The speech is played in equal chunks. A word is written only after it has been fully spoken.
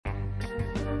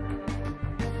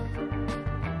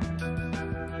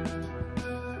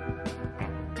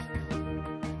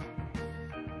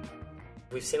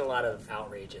We've seen a lot of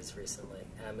outrages recently.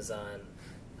 Amazon,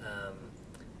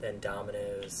 then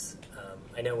Domino's.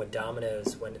 I know when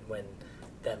Domino's, when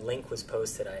that link was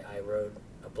posted, I wrote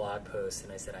a blog post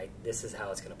and I said, this is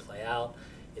how it's going to play out.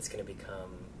 It's going to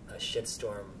become a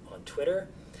shitstorm on Twitter,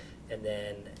 and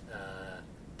then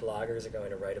bloggers are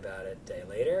going to write about it a day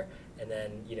later, and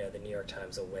then the New York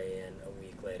Times will weigh in a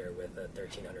week later with a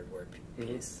 1,300-word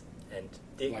piece. And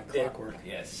like clockwork.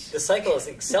 Yes. The cycle is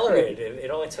accelerated. It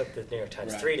only took the New York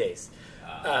Times 3 days,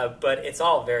 but it's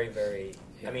all very, very.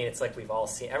 Yeah. I mean, it's like we've all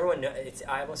seen. Everyone.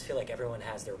 I almost feel like everyone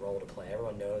has their role to play.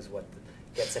 Everyone knows what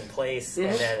gets in place,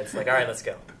 and then it's like, all right, let's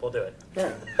go. We'll do it.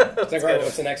 Right. It's like, all right,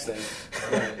 what's the next thing?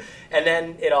 And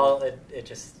then it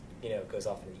just goes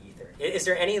off in the ether. Is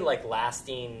there any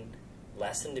lasting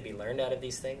lesson to be learned out of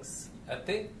these things? I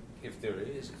think if there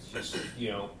is, it's just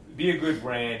be a good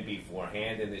brand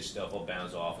beforehand, and this stuff will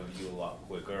bounce off of you a lot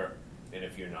quicker than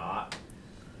if you're not.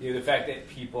 The fact that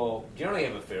people generally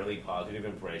have a fairly positive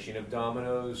impression of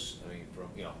Domino's. I mean, from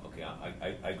okay,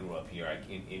 I grew up here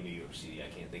in New York City. I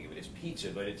can't think of it as pizza,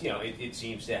 but it's it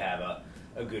seems to have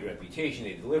a good reputation.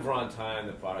 They deliver on time.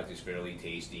 The product is fairly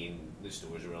tasty, and the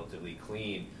stores are relatively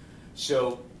clean.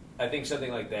 So I think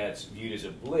something like that's viewed as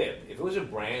a blip. If it was a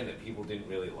brand that people didn't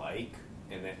really like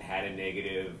and that had a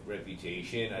negative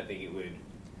reputation, I think it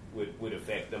would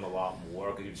affect them a lot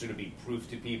more, because it would sort of be proof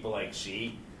to people like,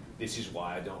 see, this is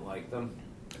why I don't like them.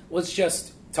 Well, it's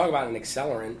just, talk about an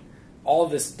accelerant. All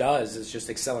this does is just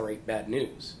accelerate bad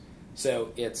news.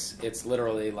 So it's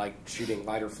literally like shooting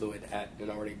lighter fluid at an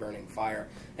already burning fire.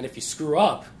 And if you screw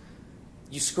up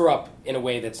in a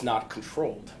way that's not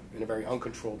controlled, in a very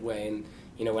uncontrolled way. And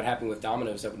what happened with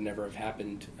Domino's, that would never have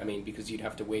happened. I mean, because you'd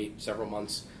have to wait several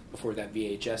months before that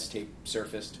VHS tape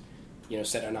surfaced,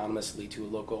 sent anonymously to a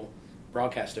local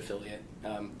broadcast affiliate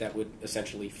that would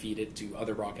essentially feed it to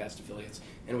other broadcast affiliates,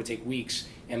 and it would take weeks,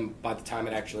 and by the time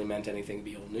it actually meant anything, it'd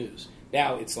be old news.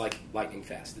 Now it's like lightning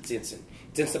fast. It's instant.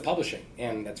 It's instant publishing,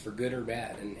 and that's for good or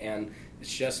bad, and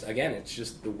it's just, again, it's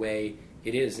just the way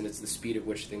it is, and it's the speed at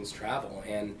which things travel,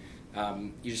 and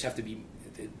you just have to be,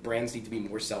 brands need to be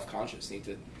more self-conscious, need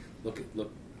to look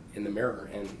in the mirror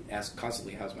and ask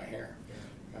constantly, how's my hair?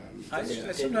 I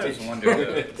sometimes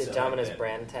wonder. Did Domino's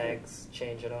brand tags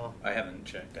change at all? I haven't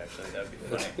checked, actually. That would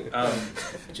be funny.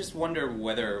 I just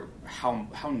wonder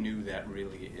how new that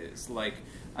really is. Like,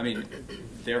 I mean,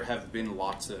 there have been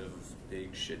lots of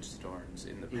big shitstorms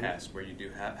in the past where you do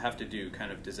have to do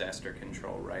kind of disaster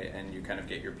control, right? And you kind of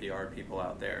get your PR people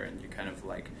out there, and you kind of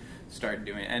start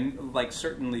doing, and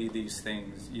certainly these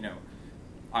things,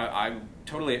 I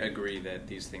totally agree that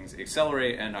these things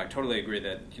accelerate, and I totally agree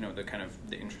that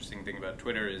the interesting thing about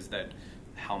Twitter is that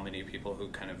how many people who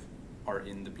kind of are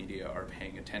in the media are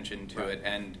paying attention to it,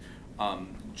 and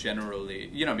generally,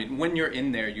 when you're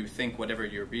in there, you think whatever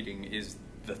you're reading is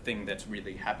the thing that's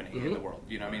really happening in the world.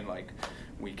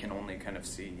 We can only kind of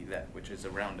see that which is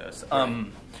around us.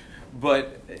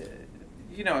 But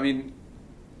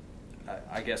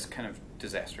I guess kind of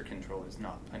disaster control is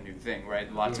not a new thing,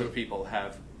 right? Lots of people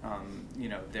have,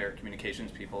 their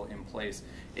communications people in place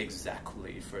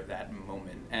exactly for that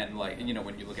moment. And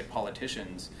when you look at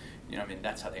politicians,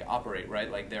 that's how they operate,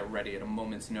 right? Like, they're ready at a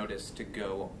moment's notice to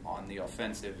go on the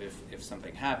offensive if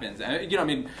something happens.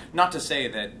 And, not to say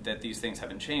that these things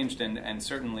haven't changed, and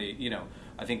certainly,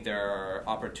 I think there are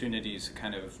opportunities to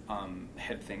kind of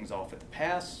head things off at the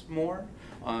pass more.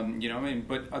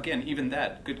 But again, even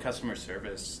that, good customer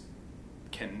service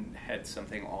can head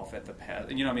something off at the pass.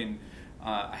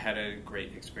 I had a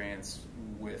great experience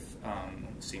with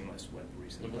Seamless Web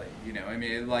recently.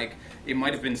 It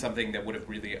might have been something that would have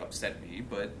really upset me,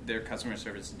 but their customer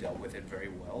service dealt with it very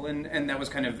well, and that was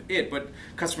kind of it. But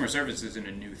customer service isn't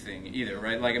a new thing either,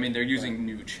 right? They're using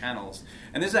new channels,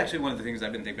 and this is actually one of the things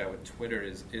I've been thinking about with Twitter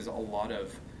is a lot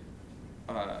of,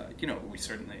 we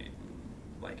certainly,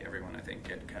 like everyone, I think,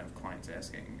 get kind of clients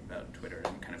asking about Twitter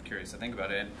and kind of curious to think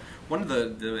about it. And one of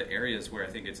the areas where I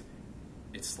think it's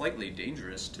slightly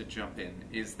dangerous to jump in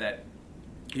is that,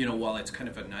 while it's kind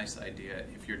of a nice idea,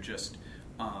 if you're just,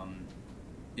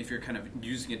 if you're kind of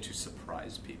using it to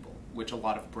surprise people, which a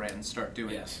lot of brands start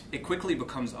doing, it quickly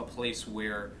becomes a place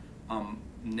where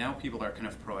now people are kind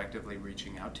of proactively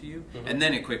reaching out to you, and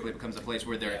then it quickly becomes a place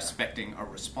where they're expecting a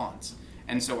response.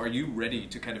 And so are you ready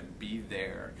to kind of be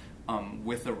there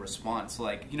with a response?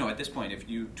 At this point, if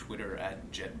you Twitter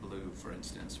at JetBlue, for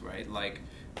instance, right,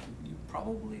 you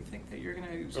probably think that you're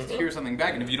going to hear something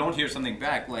back. And if you don't hear something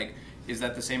back, is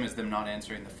that the same as them not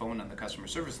answering the phone on the customer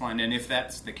service line? And if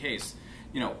that's the case,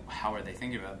 how are they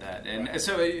thinking about that? And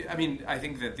so, I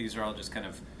think that these are all just kind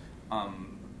of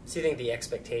So you think the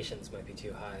expectations might be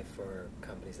too high for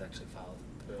companies to actually follow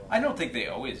through? I don't think they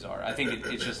always are. I think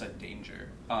it's just a danger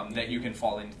that you can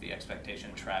fall into the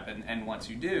expectation trap. And once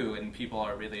you do, and people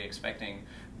are really expecting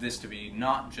this to be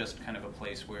not just kind of a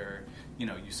place where, you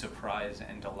know, you surprise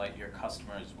and delight your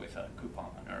customers with a coupon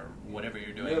or whatever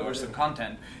you're doing, or some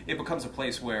content, it becomes a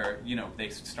place where, you know, they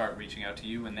start reaching out to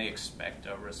you and they expect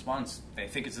a response. They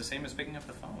think it's the same as picking up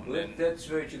the phone. Well, that's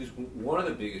very true. Because one of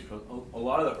the biggest problems, a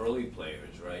lot of the early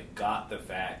players, right, got the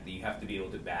fact that you have to be able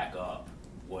to back up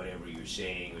whatever you're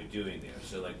saying or doing there.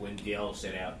 So like when Dell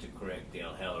set out to correct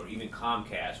Dale Hell, or even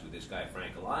Comcast with this guy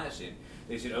Frank Eliason,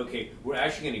 they said, okay, we're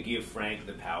actually going to give Frank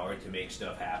the power to make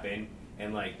stuff happen,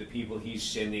 and like the people he's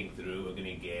sending through are going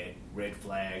to get red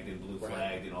flagged and blue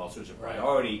flagged and all sorts of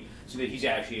priority, so that he's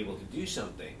actually able to do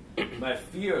something. My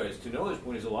fear is, to Noah's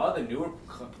point, is a lot of the newer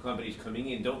companies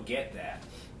coming in don't get that.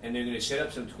 And they're going to set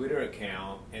up some Twitter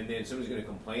account, and then someone's going to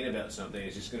complain about something.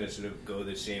 It's just going to sort of go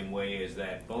the same way as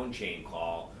that phone chain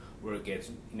call, where it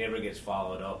never gets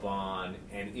followed up on,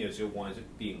 and you know, so it winds up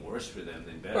being worse for them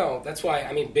than better. Well, that's why,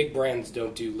 I mean, big brands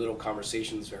don't do little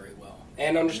conversations very well,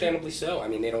 and understandably so. I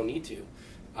mean, they don't need to.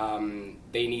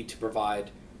 They need to provide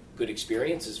good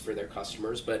experiences for their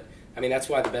customers, but I mean, that's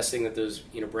why the best thing that those,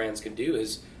 you know, brands can do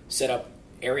is set up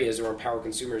areas or empower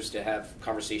consumers to have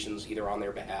conversations either on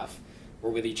their behalf or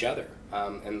with each other,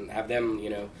 and have them, you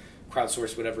know,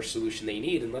 crowdsource whatever solution they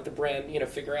need, and let the brand, you know,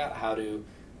 figure out how to,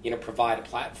 you know, provide a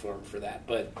platform for that.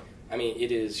 But I mean,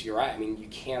 you're right. I mean, you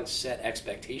can't set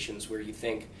expectations where you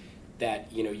think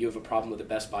that, you know, you have a problem with a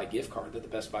Best Buy gift card, that the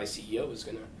Best Buy CEO is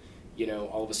going to, you know,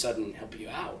 all of a sudden help you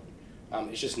out.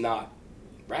 It's just not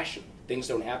rational. Things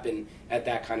don't happen at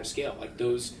that kind of scale. Like,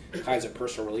 those kinds of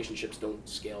personal relationships don't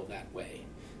scale that way.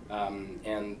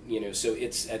 And, you know, so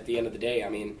it's, at the end of the day, I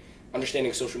mean,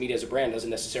 understanding social media as a brand doesn't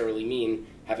necessarily mean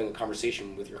having a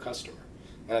conversation with your customer.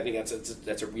 And I think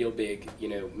that's a real big, you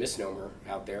know, misnomer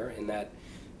out there, in that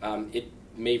it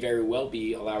may very well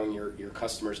be allowing your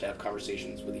customers to have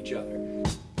conversations with each other.